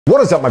What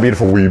is up, my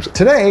beautiful weebs?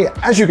 Today,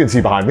 as you can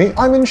see behind me,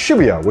 I'm in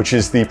Shibuya, which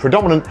is the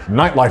predominant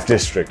nightlife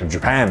district of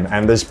Japan,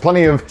 and there's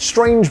plenty of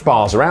strange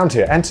bars around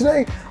here. And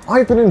today,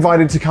 I've been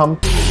invited to come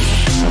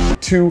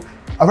to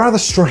a rather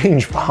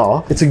strange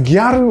bar. It's a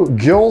Gyaru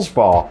girls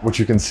bar, which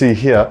you can see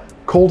here,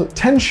 called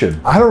Tenshin.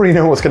 I don't really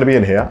know what's going to be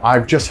in here.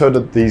 I've just heard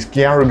that these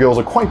Gyaru girls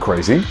are quite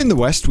crazy. In the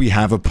West, we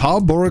have a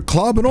pub or a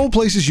club and all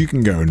places you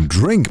can go and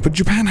drink, but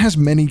Japan has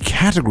many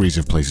categories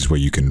of places where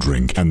you can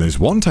drink, and there's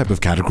one type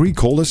of category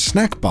called a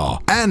snack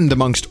bar. And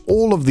amongst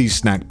all of these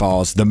snack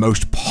bars, the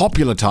most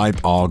popular type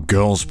are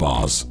girls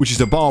bars, which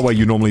is a bar where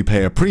you normally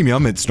pay a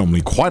premium. It's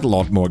normally quite a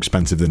lot more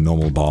expensive than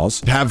normal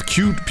bars, to have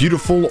cute,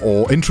 beautiful,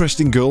 or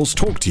interesting girls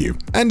talk to you.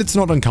 And it's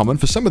not uncommon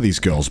for some of these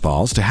girls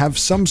bars to have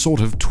some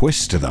sort of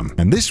twist to them.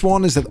 And this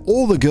one is that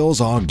all the girls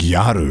are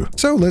Gyaru.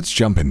 So let's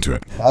jump into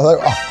it.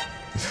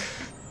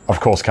 Of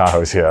course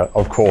Kaho's here.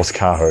 Of course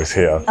Kaho's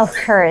here. Of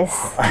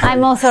course.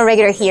 I'm also a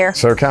regular here.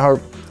 So Kaho,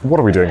 what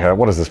are we doing here?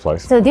 What is this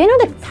place? So do you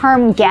know the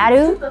term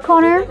Gyaru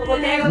corner?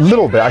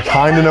 Little bit. I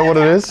kind of know what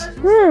it is.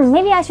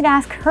 Maybe I should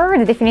ask her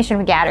the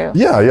definition of Gyaru.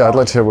 Yeah, I'd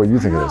like to hear what you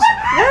think it is.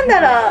 なん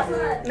だろ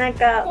う、なん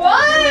か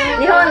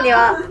日本に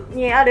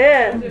あ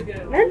る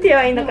なんて言え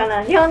ばいいのか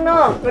な、日本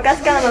の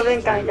昔からの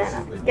文化みたいな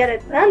ギャ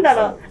ル、なんだ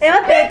ろう、待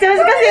ってめっちゃ難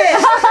し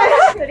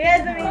い。とりあえ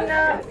ずみん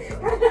な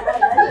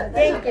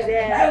元気で、とり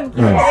あえ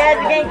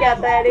ず元気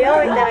与えるよ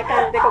みたいな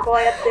感じでここ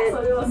はやって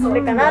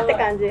るかなって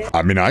感じ。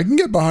 I mean, I can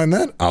get behind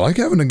that. I like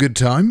having a good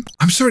time.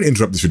 I'm sorry to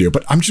interrupt this video,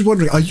 but I'm just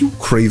wondering, are you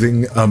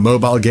craving a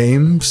mobile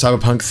game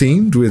cyberpunk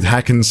themed with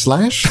hack and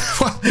slash?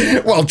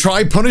 Well,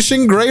 try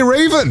Punishing Grey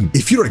Raven.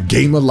 If you're a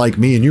gamer like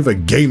me and you have a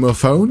gamer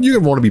phone, you're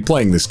going to want to be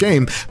playing this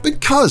game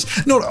because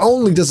not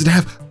only does it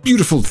have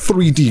beautiful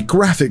 3D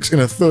graphics in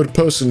a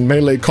third-person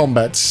melee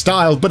combat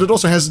style, but it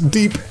also has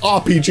deep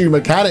RPG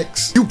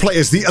mechanics. You play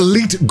as the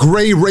elite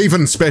Grey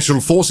Raven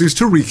Special Forces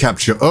to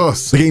recapture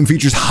Earth. The game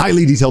features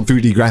highly detailed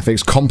 3D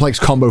graphics, complex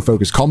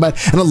combo-focused combat,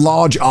 and a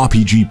large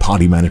RPG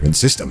party management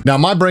system. Now,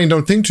 my brain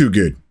don't think too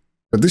good,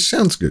 but this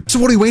sounds good. So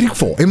what are you waiting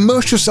for?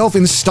 Immerse yourself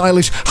in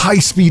stylish,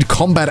 high-speed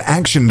combat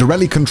action,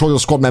 directly control your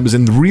squad members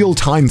in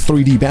real-time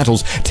 3D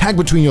battles, tag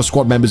between your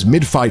squad members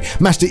mid-fight,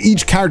 master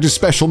each character's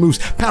special moves,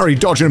 parry,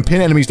 dodge, and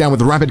pin enemies down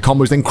with rapid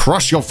combos, then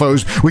crush your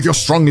foes with your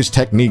strongest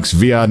techniques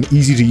via an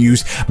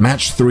easy-to-use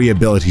match 3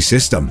 ability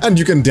system. And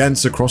you can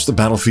dance across the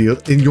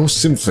battlefield in your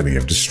symphony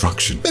of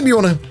destruction. Maybe you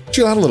want to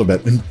chill out a little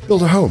bit and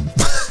build a home.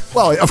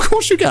 Well, of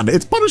course you can.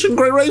 It's Punishing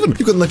Grey Raven.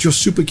 You can let your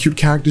super cute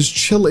characters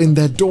chill in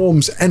their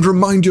dorms and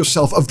remind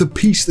yourself of the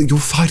peace that you're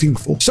fighting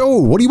for. So,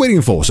 what are you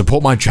waiting for?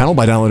 Support my channel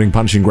by downloading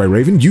Punishing Grey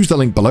Raven, use the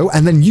link below,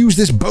 and then use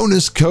this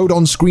bonus code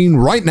on screen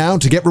right now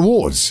to get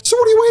rewards. So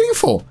what are you waiting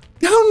for?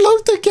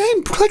 Download the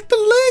game, click the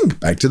link.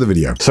 Back to the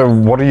video. So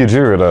what do you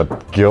do at a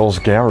girls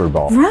Gyaru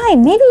bar? Right,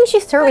 maybe we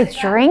should start with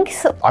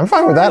drinks. I'm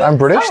fine with that. I'm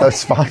British.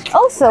 That's fine.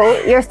 Also,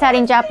 you're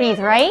studying Japanese,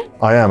 right?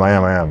 I am.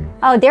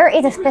 Oh, there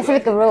is a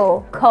specific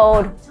rule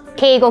called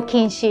Keigo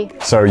Kinshi.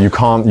 So you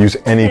can't use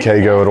any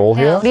Keigo at all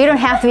here? You don't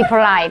have to be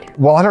polite.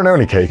 Well, I don't know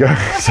any Keigo,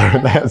 so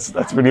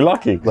that's really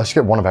lucky. Let's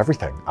get one of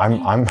everything.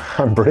 I'm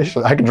British.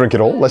 I can drink it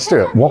all. Let's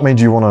do it. What made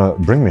you want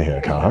to bring me here,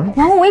 Kaho?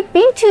 Well, we've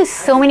been to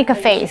so many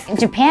cafes. In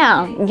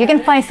Japan, you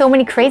can find so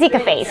many crazy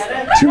cafes.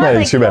 Too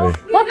many.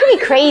 What could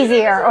be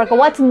crazier, or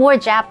what's more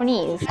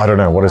Japanese? I don't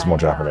know. What is more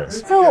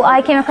Japanese? So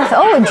I came across,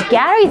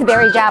 Gyaru is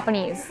very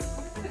Japanese.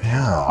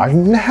 Yeah, I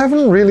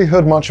haven't really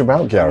heard much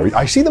about Gyaru.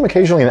 I see them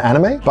occasionally in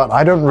anime, but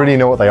I don't really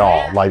know what they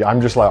are. Like, I'm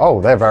just like, oh,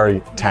 they're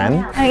very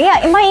tan.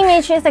 Yeah, in my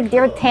image, it's like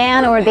they're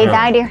tan, or they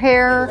dye their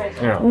hair,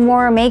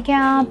 more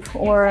makeup,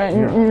 or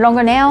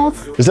longer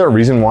nails. Is there a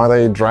reason why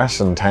they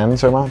dress and tan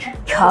so much?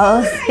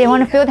 Because they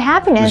want to feel the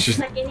happiness.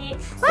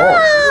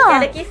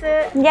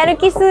 Gyaru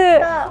kiss.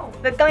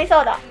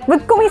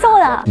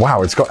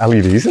 Wow, it's got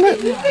LEDs in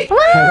it?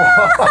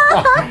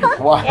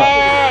 Wow.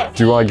 Yeah.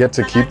 Do I get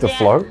to keep the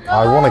float?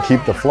 I want to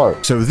keep the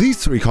float. So these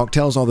 3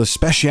 cocktails are the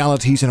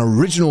specialities and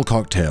original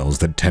cocktails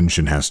that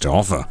Tenshin has to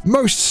offer.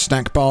 Most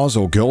snack bars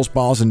or girls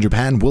bars in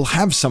Japan will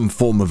have some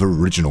form of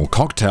original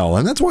cocktail,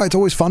 and that's why it's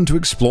always fun to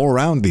explore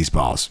around these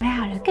bars.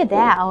 Wow, look at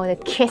that. Oh, the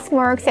kiss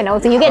marks, and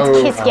also you get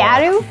to kiss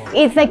Gyaru.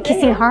 It's like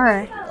kissing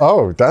her.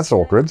 Oh, that's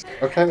awkward.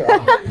 Okay. Wait.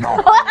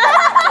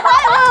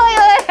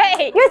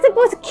 You're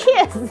supposed to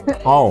kiss.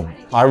 Oh,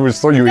 I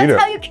thought you eat it.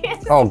 That's how you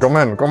kiss. Oh, come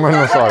in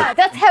inside.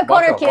 That's how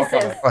Connor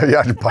kisses. Oh,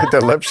 yeah, you bite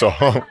their lips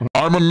off.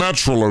 I'm a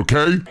natural,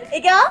 okay?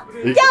 いくよ。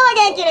今日も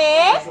元気に。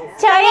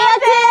チャリオ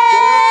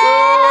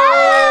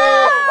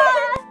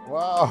ツ。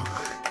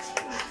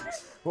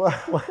 Wow.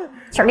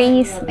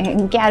 Chinese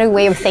Gyaru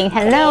way of saying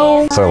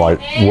hello. So like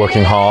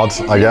working hard,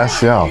 I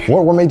guess, yeah.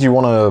 What made you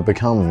want to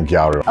become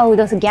Gyaru? Oh,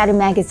 those Gyaru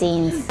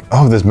magazines.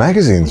 Oh, there's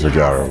magazines for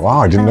Gyaru. Wow,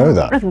 I didn't know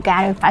that. Like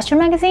Gyaru fashion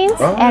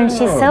magazines. And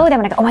she saw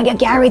them like, oh my god,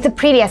 Gyaru is the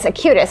prettiest, the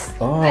cutest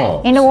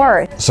in the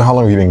world. So how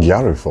long have you been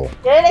Gyaru for?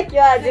 ギャル歴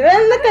は自分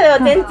の中では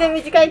全然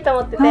短いと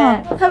思ってて、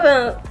多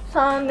分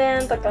3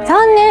年とか。3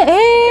年4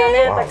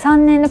年とか。 3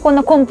年でこん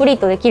なコンプリー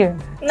トできる。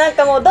なん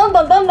かもうどん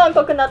どん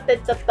濃くなってっ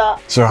ちゃった。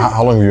 So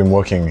how long have you been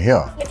working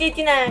here?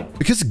 1年。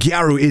 Because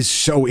Gyaru is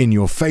so in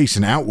your face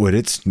and outward,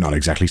 it's not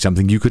exactly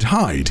something you could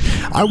hide.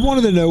 I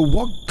wanted to know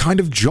what kind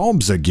of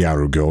jobs a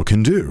Gyaru girl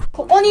can do.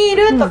 ここにい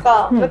ると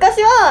か、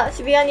昔は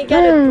渋谷にギ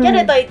ャル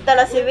と言った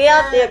ら渋谷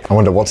っていう。 I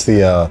wonder what's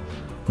the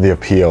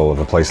appeal of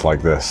a place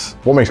like this?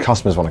 What makes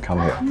customers want to come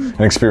here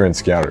and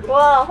experience Gyaru?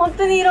 は本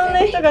当にいろんな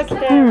人が来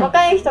て、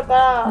若い人か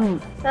ら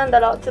なんだ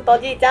ろう、ちょっとお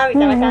じいちゃんみ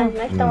たいな感じ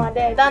の人ま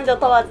で男女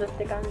問わずっ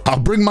て感じ。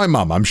 I'll bring my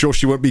mum. I'm sure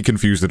she won't be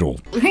confused at all.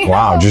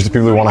 Wow, just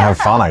people who want to have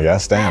fun, I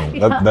guess. Damn,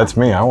 that's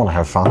me. I want to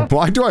have fun.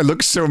 Why do I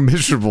look so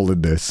miserable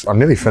in this? I've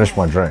nearly finished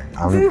my drink.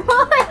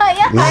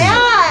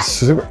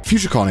 Super,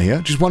 Future Connor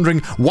here, just wondering,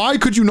 why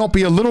could you not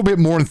be a little bit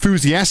more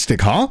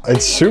enthusiastic, huh?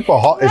 it's super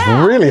hot. It's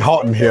really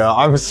hot in here.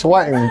 I'm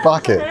sweating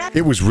buckets.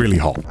 It was really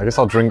hot. I guess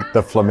I'll drink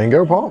the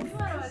flamingo pop.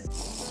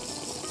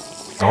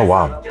 Oh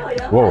wow.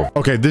 Whoa.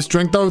 Okay, this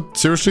drink though,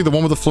 seriously, the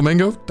one with the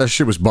flamingo? That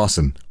shit was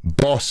bussin'.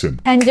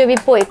 Bussin'. 誕生日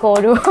っぽいコ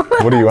ール。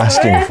 What are you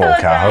asking for,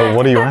 Kaho?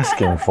 What are you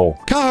asking for?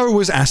 Kaho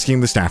was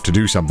asking the staff to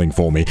do something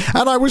for me,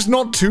 and I was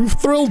not too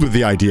thrilled with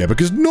the idea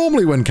because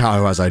normally when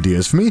Kaho has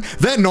ideas for me,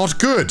 they're not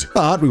good.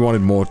 But we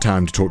wanted more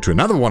time to talk to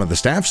another one of the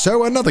staff,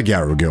 so another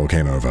Gyaru girl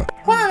came over.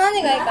 コナ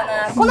何がいいか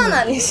な。コナ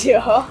ナにしよ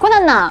う。コナ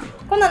ナ。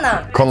コナ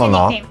ナ。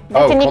 Konana.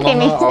 That's a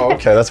nickname. Oh,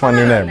 okay, that's my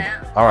new name.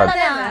 All right.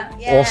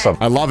 Awesome.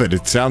 I love it.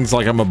 It sounds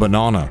like I'm a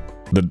banana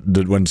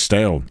that went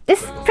stale.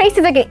 This place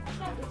is like a,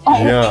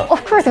 Yeah.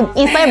 of course,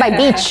 inspired by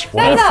beach.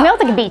 And it smells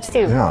like a beach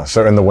too. Yeah.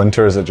 So in the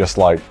winter, is it just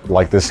like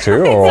this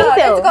too, or? Let's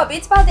go ビ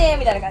ーチパーティー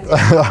みたいな感じ。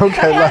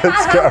 Okay,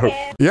 let's go.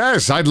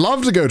 Yes, I'd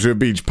love to go to a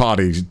beach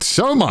party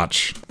so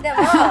much. で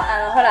も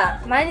ほ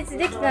ら毎日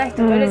できてない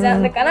人もいるじゃ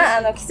ん。だか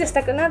らキスし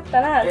たくなっ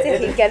たらぜ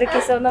ひギャル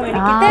キスを飲みに来て、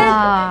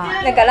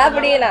なんかラブ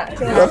リーな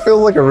気持ち。 That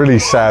feels like a really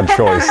sad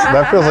choice.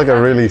 That feels like a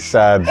really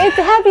sad. It's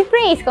a happy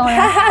place,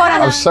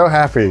 Konana. I'm so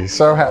happy.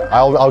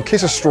 I'll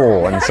kiss a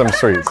straw and some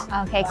sweets.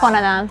 Okay,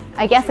 Konana.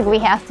 I guess we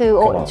have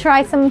to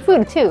try some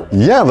food too.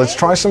 Yeah, let's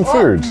try some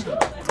food.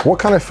 What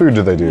kind of food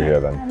do they do here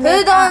then? フ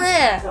ードは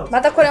ね、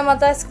またこれま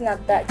た安くなっ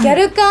たギャ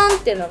ルカンっ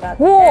ていうのがあっ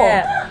て。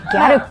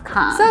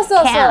 Gyaru-kan. そう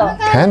そうそう。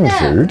 Canned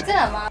food?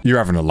 You're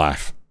having a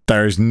laugh.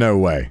 There is no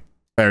way.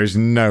 There is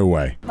no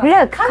way.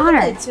 Look,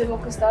 Connor, 注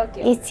目したわ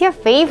けよ。 it's your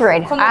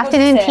favorite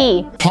afternoon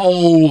tea.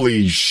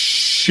 Holy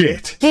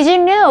shit. Did you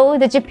know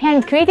that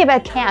Japan created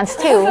about cans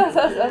too?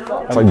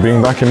 It's like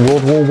being back in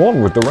World War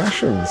I with the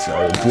rations.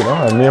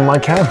 Me and my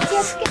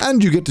cans.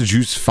 And you get to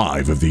choose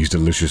 5 of these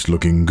delicious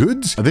looking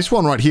goods. This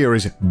one right here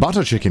is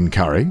butter chicken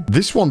curry.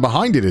 This one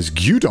behind it is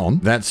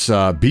gyudon. That's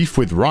beef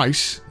with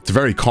rice. It's a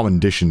very common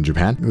dish in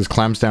Japan. There's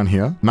clams down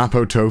here.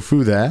 Mapo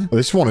tofu there.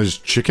 This one is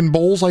chicken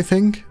balls, I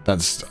think.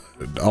 That's...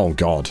 oh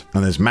god.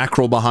 And there's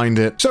mackerel behind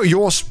it. So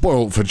you're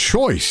spoiled for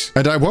choice.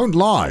 And I won't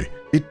lie,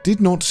 it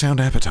did not sound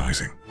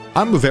appetizing.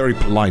 I'm a very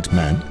polite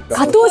man.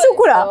 ガトーショ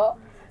コラ。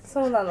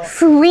そうなの。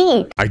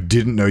 Sweet. I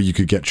didn't know you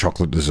could get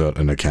chocolate dessert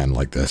in a can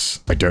like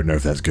this. I don't know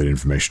if that's good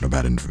information or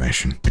bad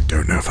information. I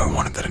don't know if I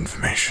wanted that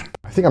information.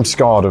 I think I'm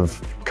scarred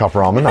of cup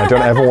ramen. I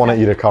don't ever want to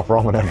eat a cup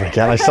ramen ever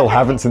again. I still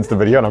haven't since the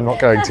video and I'm not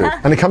going to.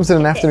 And it comes in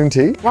an afternoon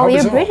tea? Well, How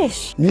you're bizarre.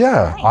 British.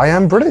 Yeah, I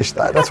am British.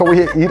 That's what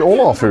we eat all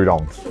our food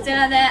on. こち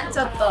らでち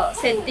ょっと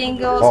セッティン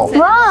グをさせて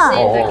ほし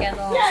いんだけど。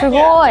すご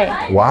い。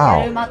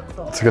 Wow. マッ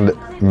ト。 It's like a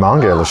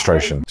manga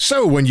illustration.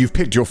 So when you've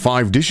picked your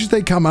 5 dishes,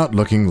 they come out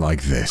looking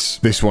like this.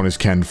 This one is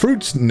canned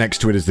fruits. Next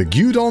to it is the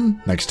gyudon.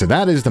 Next to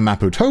that is the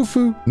mapo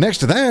tofu. Next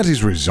to that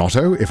is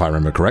risotto, if I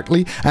remember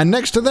correctly. And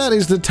next to that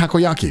is the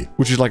takoyaki,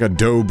 which is like a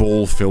dough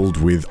ball filled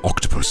with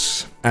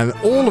octopus. And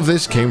all of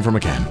this came from a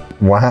can.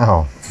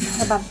 Wow.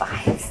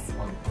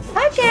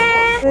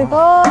 すご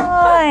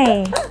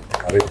い。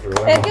今日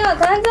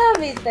誕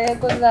生日っていう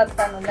ことだっ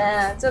たので、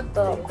ちょっ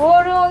とコ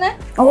ールをね、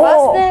バ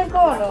おーースデーコ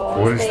ー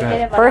ルをしていけ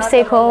ればなと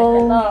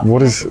思うんだ Birthday けど、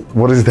 What is ちょっ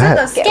と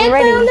that? 助っ人呼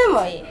んで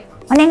もいい？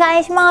お願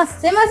いします。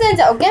すいません、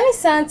じゃあおけみ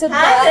さんちょっと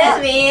こちら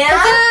の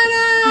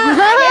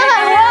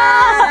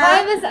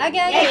バイブスあげ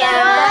ま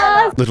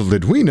す。 Little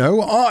did we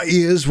know, our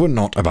ears were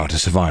not about to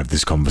survive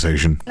this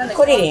conversation.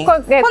 これコ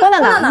ナ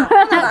ナ。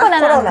コ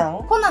ナナ。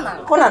コナナ。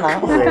コナナ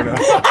ごめん、バイ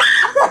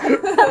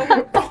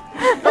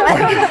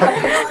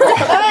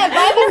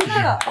ブスな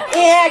の。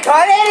いや、こ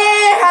れで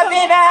ハッピ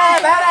ーバ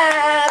ーババ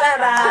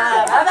ババ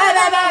ババ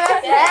ババ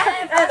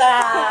ババババ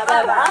ババ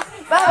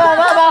ババ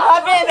ババハ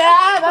ッピーバ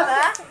ーババ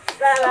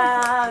ババ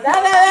バ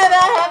バババ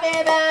ハッピ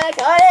ーバー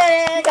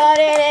こ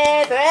れで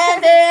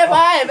25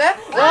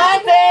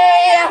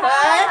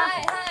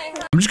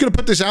 I'm just gonna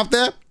put this out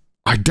there.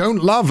 I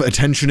don't love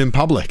attention in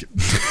public.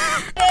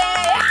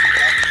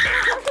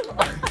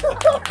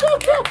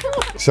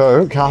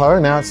 So, Kaho,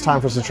 now it's time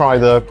for us to try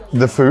the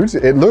food.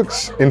 It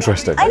looks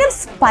interesting. I love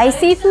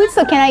spicy food,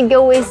 so can I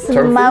go with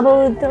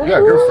marbled tofu? Yeah,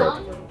 go for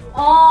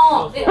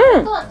it.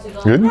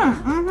 Good?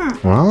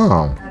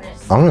 Wow.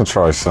 I'm gonna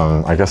try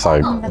some, I guess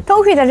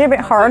Tofu is a little bit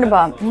hard,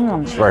 but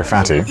it's very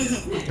fatty. I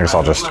guess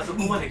I'll just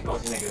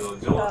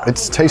It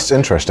tastes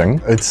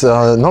interesting. It's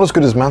not as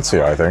good as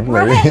Matsuya, I think,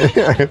 maybe.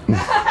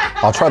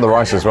 I'll try the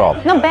rice as well.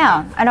 Not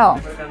bad at all.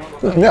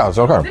 Yeah, it's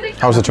okay.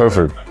 How's the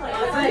tofu?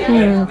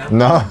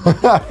 No?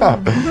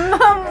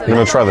 I'm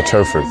gonna try the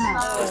tofu.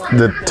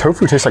 The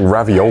tofu tastes like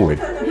ravioli.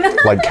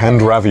 Like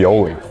canned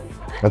ravioli.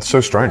 That's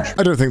so strange.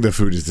 I don't think the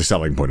food is the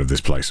selling point of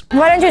this place.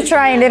 Why don't you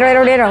try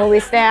little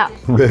with that?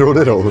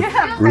 Little.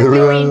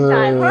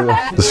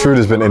 This food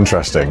has been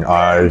interesting.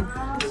 I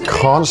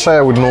can't say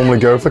I would normally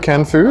go for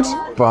canned food,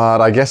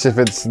 but I guess if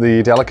it's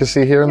the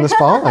delicacy here in this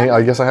bar,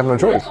 I guess I have no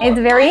choice. It's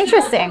very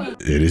interesting.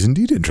 It is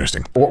indeed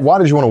interesting. Why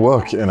did you want to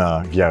work in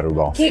a Gyaru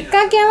bar? きっ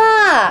かけ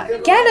は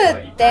ギャ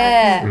ルっ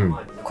て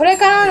これ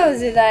からの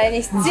時代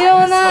に必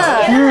要な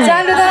ジ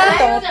ャンルだな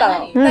と思った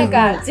の。なん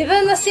か自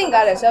分の芯が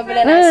あるでしょ、ブ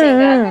レない芯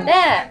があって、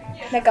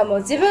なんかもう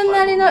自分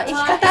なりの生き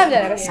方みたい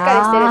なのがしっかり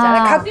してるじ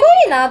ゃん。かっこ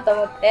いいなと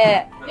思っ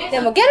て、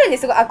でもギャルに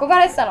すごい憧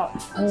れてたの。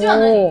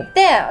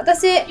で、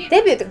私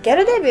デビューとかギャ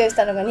ルデビューし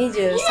たのが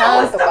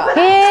23とか。普通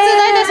大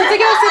体卒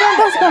業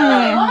するん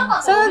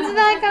ですよ。その時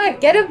代から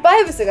ギャルバ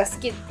イブスが好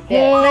きっ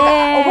てなん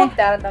か思って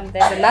改めて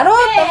なろう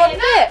と思って。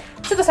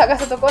ちょっと探し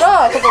たところ、こ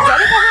こギャルカフェ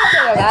ってい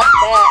うのがあ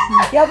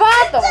って、やば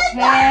ーと思って、そ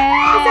れで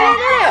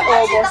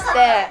応募して、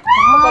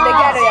ここでギ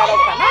ャルやろう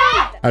か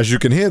な。As you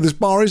can hear, this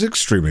bar is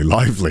extremely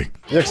lively.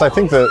 Yeah, because I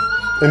think that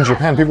in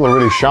Japan people are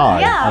really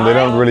shy and they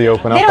don't really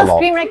open up They a don't lot.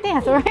 scream like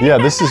this, right? Yeah,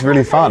 this is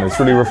really fun. It's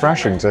really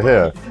refreshing to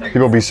hear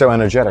people be so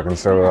energetic and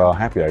so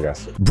happy, I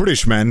guess.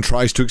 British man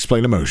tries to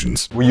explain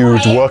emotions. Were you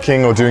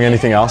working or doing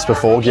anything else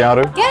before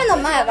Gyaru? ギャルの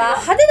前は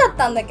派手だっ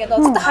たんだけど、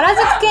ちょっと原宿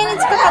系に近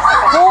かったか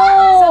ら、ちょっ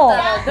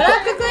とドラ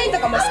ッグクイーンと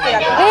かも好きだ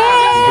か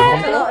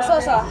ら、そ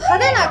うそう派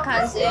手な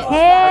感じのファ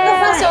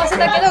ッションをして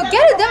たけど、ギ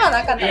ャルでは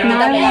なかったの見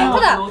た目が。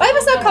ただバイ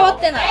ブスは変わっ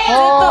てない。ずっ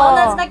と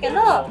同じだけ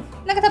ど。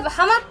なんか多分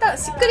ハマった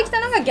しっくりき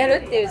たのがギャ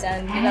ルっていうジ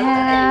ャンルだっ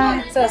た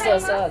ね。そ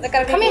うだか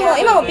ら髪も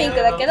今もピンク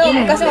だけど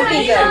昔も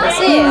ピンクだった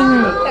し、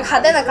なんか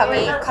派手な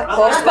髪格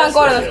好スパン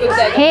コールの服着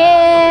たりとか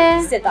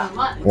してた。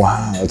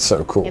Wow, that's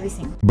so cool.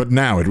 But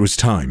now it was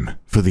time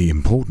for the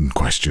important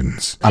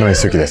questions. アニメ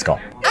好きですか？ア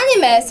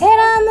ニメセーラ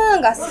ームー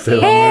ンが好き。あ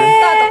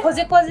とコ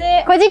ジコジ。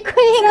こじく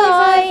りが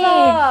わいい。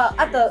あ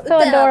とウ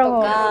テナ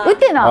とか。ウ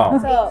テナ。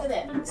そう。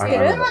知って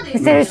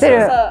る？知って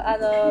る。そ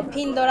う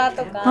ピンドラ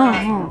とか。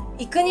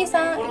イクニ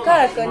さん、井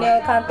川邦夫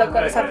監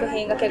督の作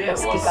品が結構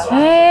好きかな。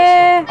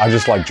I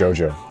just like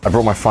JoJo. I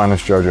brought my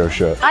finest JoJo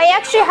shirt. I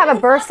actually have a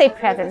birthday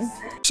present.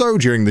 So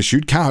during the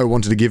shoot, Kaho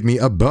wanted to give me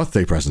a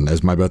birthday present,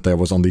 as my birthday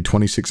was on the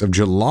 26th of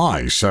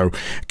July. So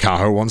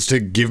Kaho wants to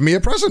give me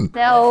a present.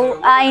 So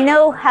I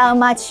know how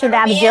much you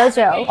love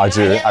JoJo. I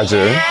do.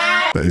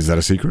 Is that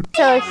a secret?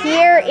 So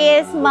here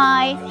is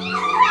my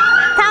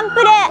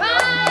template.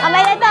 お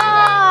めでと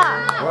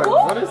う。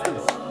 What is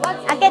this?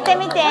 開けて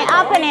みて。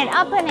Open it.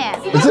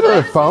 Is it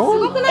a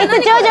phone? It's a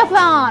JoJo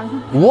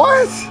phone.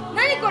 What?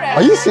 何これ？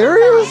 Are you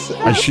serious?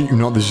 I shit you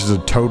not, this is a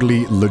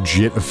totally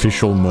legit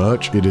official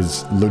merch. It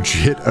is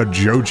legit a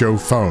JoJo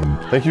phone.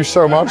 Thank you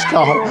so much,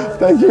 Kaho.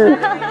 Thank you.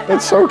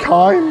 That's so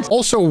kind.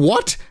 Also,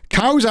 what?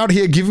 Kaho's out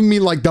here giving me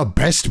like the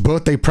best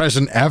birthday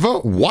present ever?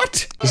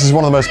 What? This is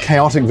one of the most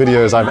chaotic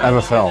videos I've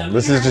ever filmed.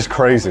 This is just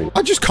crazy.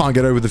 I just can't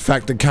get over the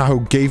fact that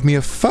Kaho gave me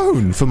a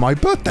phone for my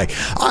birthday.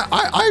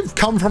 I've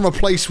come from a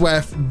place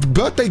where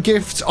birthday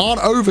gifts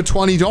aren't over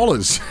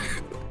 $20.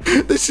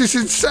 This is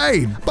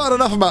insane. But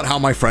enough about how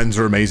my friends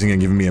are amazing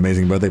and giving me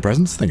amazing birthday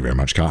presents. Thank you very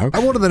much, Kaho. I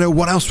wanted to know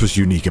what else was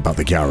unique about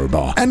the Gyaru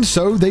bar. And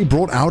so they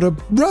brought out a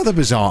rather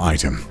bizarre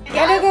item. ギ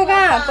ャル語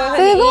がこういう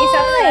風に印刷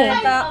され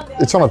た。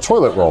 It's on a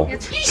toilet roll. ギ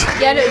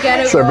ャル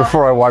So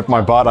before I wipe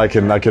my butt, I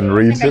can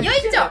read よ it. い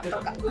ちょと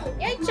か。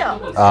よいちょ。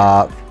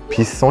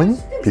 Pison?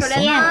 そ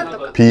れやんと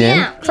か。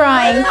 Pien?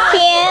 Trying.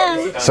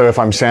 Pien. So if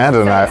I'm sad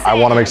and I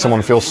want to make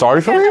someone feel sorry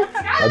for me,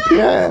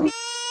 Pien.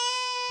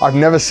 I've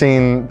never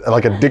seen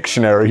like a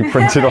dictionary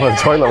printed on a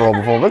toilet roll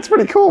before. That's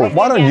pretty cool.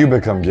 Why don't you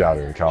become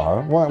Gyaru,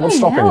 Kaho? What's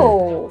stopping you?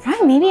 No.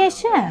 Right, maybe I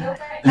should.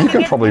 You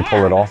could probably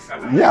pull it off.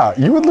 Yeah,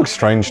 you would look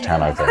strange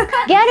tan, I think.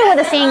 Gyaru was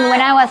a thing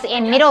when I was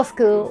in middle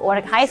school or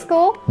like high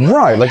school.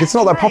 Right, like it's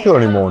not that popular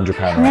anymore in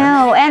Japan, right?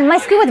 No, and my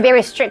school was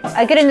very strict.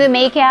 I couldn't do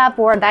makeup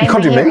or dye You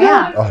can't my do hair.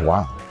 makeup? Yeah. Oh,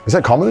 wow. Is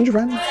that common in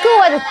Japan? School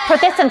was a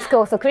Protestant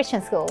school, so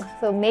Christian school,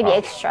 so maybe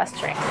extra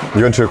strict.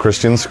 You went to a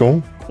Christian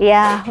school?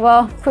 Yeah,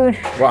 well, who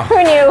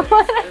knew?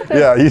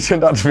 Yeah, you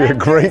turned out to be a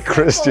great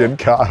Christian,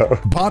 Kaho.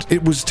 But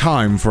it was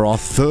time for our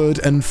third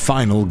and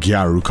final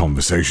Gyaru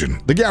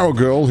conversation. The Gyaru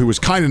girl, who was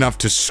kind enough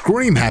to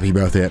scream happy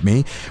birthday at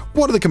me,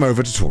 wanted to come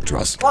over to talk to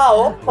us.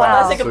 Wow,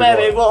 fantastic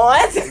baby boy.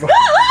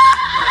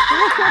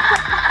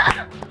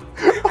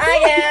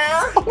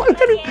 Oh my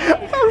God,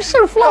 I'm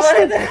so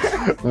flustered.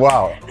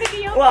 Wow.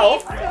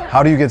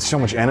 How do you get so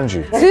much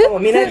energy? You're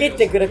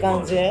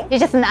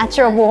just a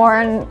natural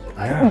born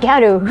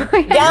Gyaru.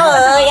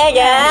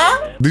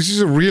 This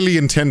is a really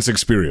intense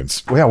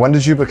experience. Well, yeah, when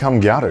did you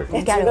become Gyaru?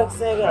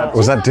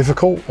 Was that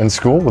difficult in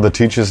school? Were the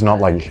teachers not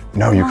like,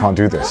 no, you can't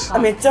do this?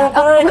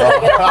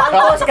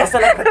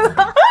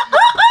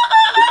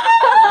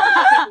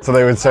 So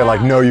they would say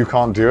like, no, you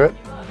can't do it?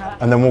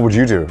 And then what would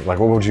you do? Like,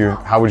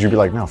 how would you be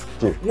like, no,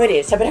 fuck you? 無理、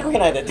喋りかけ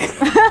ないでって。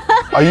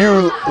 Are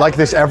you like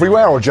this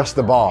everywhere or just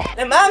the bar?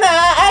 ママ、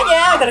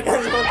あげーみたいな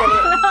感じ、本当に。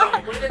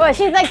 Well,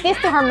 she's like this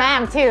to her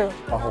mom too.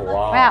 Oh,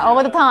 wow. Yeah,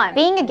 all the time.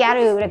 Being a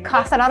Gyaru would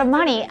cost a lot of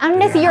money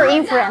unless you're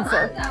an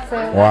influencer.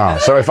 So. Wow.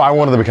 So if I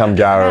wanted to become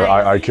Gyaru,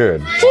 I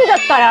could. She's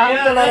like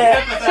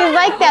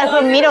that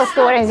from middle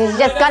school and she's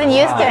just gotten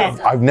used to it.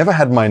 I've never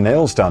had my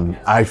nails done.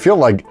 I feel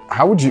like,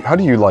 how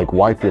do you like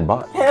wipe your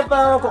butt? ペー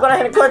パーをここら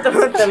辺にこうやって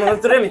持ってもう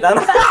するみたい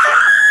な。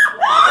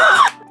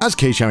 As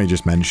Keishami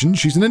just mentioned,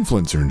 she's an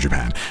influencer in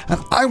Japan,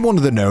 and I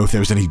wanted to know if there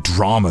was any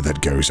drama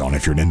that goes on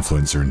if you're an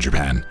influencer in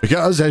Japan.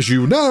 Because, as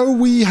you know,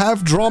 we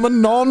have drama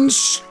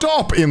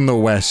non-stop in the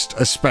West,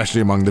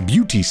 especially among the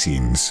beauty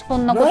scenes. そ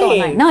んなことは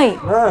ない。ない。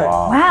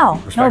Wow. No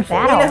みんな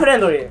battle. フレン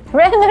ドリー。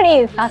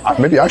 Friendly.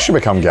 Maybe I should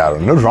become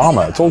Gyaru. No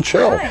drama. It's all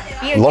chill.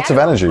 Lots of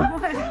energy.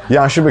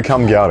 Yeah, I should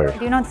become Gyaru.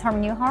 Do you know the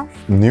term Newhoff?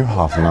 New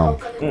half, no.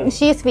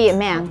 She used to be a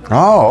man.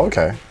 Oh,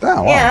 okay.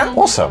 Wow. Yeah.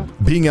 Awesome.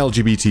 Being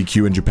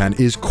LGBTQ in Japan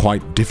is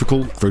quite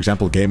difficult. For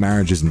example, gay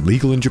marriage isn't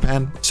legal in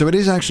Japan, so it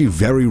is actually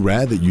very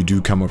rare that you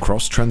do come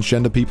across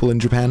transgender people in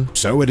Japan.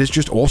 So it is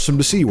just awesome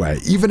to see where,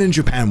 even in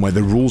Japan where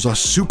the rules are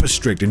super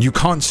strict and you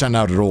can't stand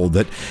out at all,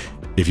 that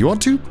if you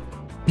want to,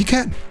 you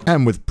can.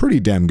 And with pretty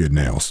damn good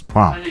nails.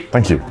 Wow.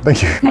 Thank you.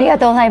 Thank you. ありが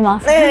とうございま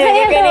す。逆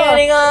にあ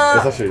り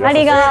がとう。ありがとう。あ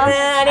りがとう。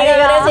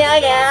嬉しいあ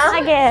げ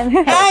ー。 Again.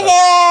 あげ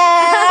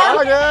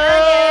ー。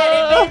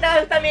 リピ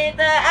ート2ミニ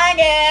あ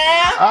げ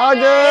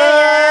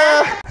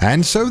ー。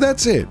 And so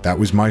that's it. That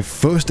was my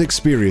first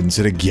experience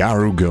at a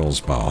Gyaru girls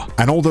bar.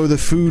 And although the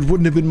food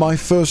wouldn't have been my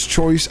first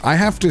choice, I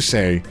have to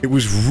say, it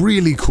was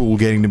really cool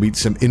getting to meet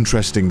some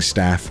interesting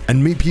staff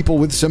and meet people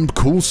with some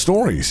cool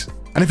stories.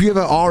 And if you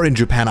ever are in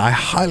Japan, I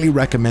highly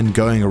recommend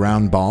going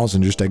around bars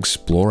and just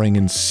exploring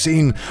and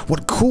seeing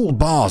what cool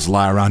bars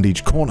lie around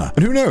each corner.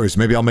 And who knows,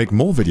 maybe I'll make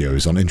more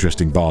videos on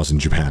interesting bars in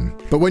Japan.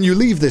 But when you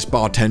leave this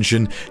bar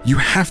tension, you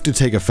have to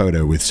take a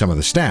photo with some of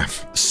the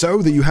staff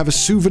so that you have a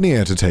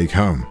souvenir to take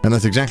home. And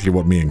that's exactly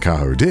what me and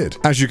Kaho did.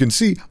 As you can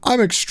see, I'm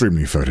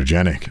extremely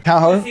photogenic.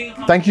 Kaho,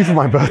 thank you for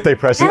my birthday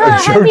present. Oh, A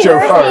happy JoJo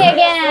birthday phone.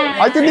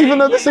 again. I didn't even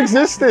know this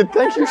existed.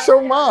 Thank you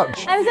so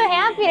much. I'm so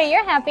happy that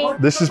you're happy.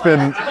 This has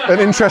been an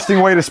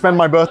interesting way to spend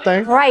my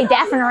birthday. Right,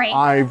 definitely.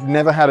 I've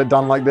never had it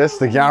done like this.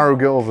 The Gyaru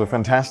girls are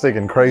fantastic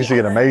and crazy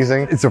and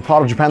amazing. It's a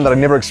part of Japan that I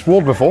never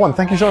explored before, and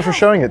thank you so much for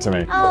showing it to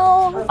me.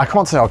 Oh. I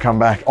can't say I'll come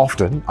back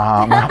often.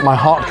 My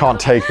heart can't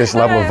take this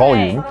level of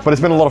volume, but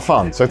it's been a lot of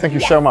fun, so thank you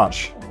so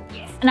much.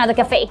 Another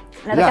cafe.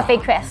 Another cafe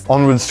quest.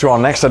 Onwards to our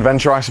next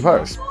adventure, I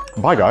suppose.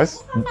 Bye,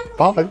 guys.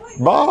 Bye.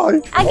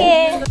 Bye.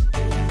 Again.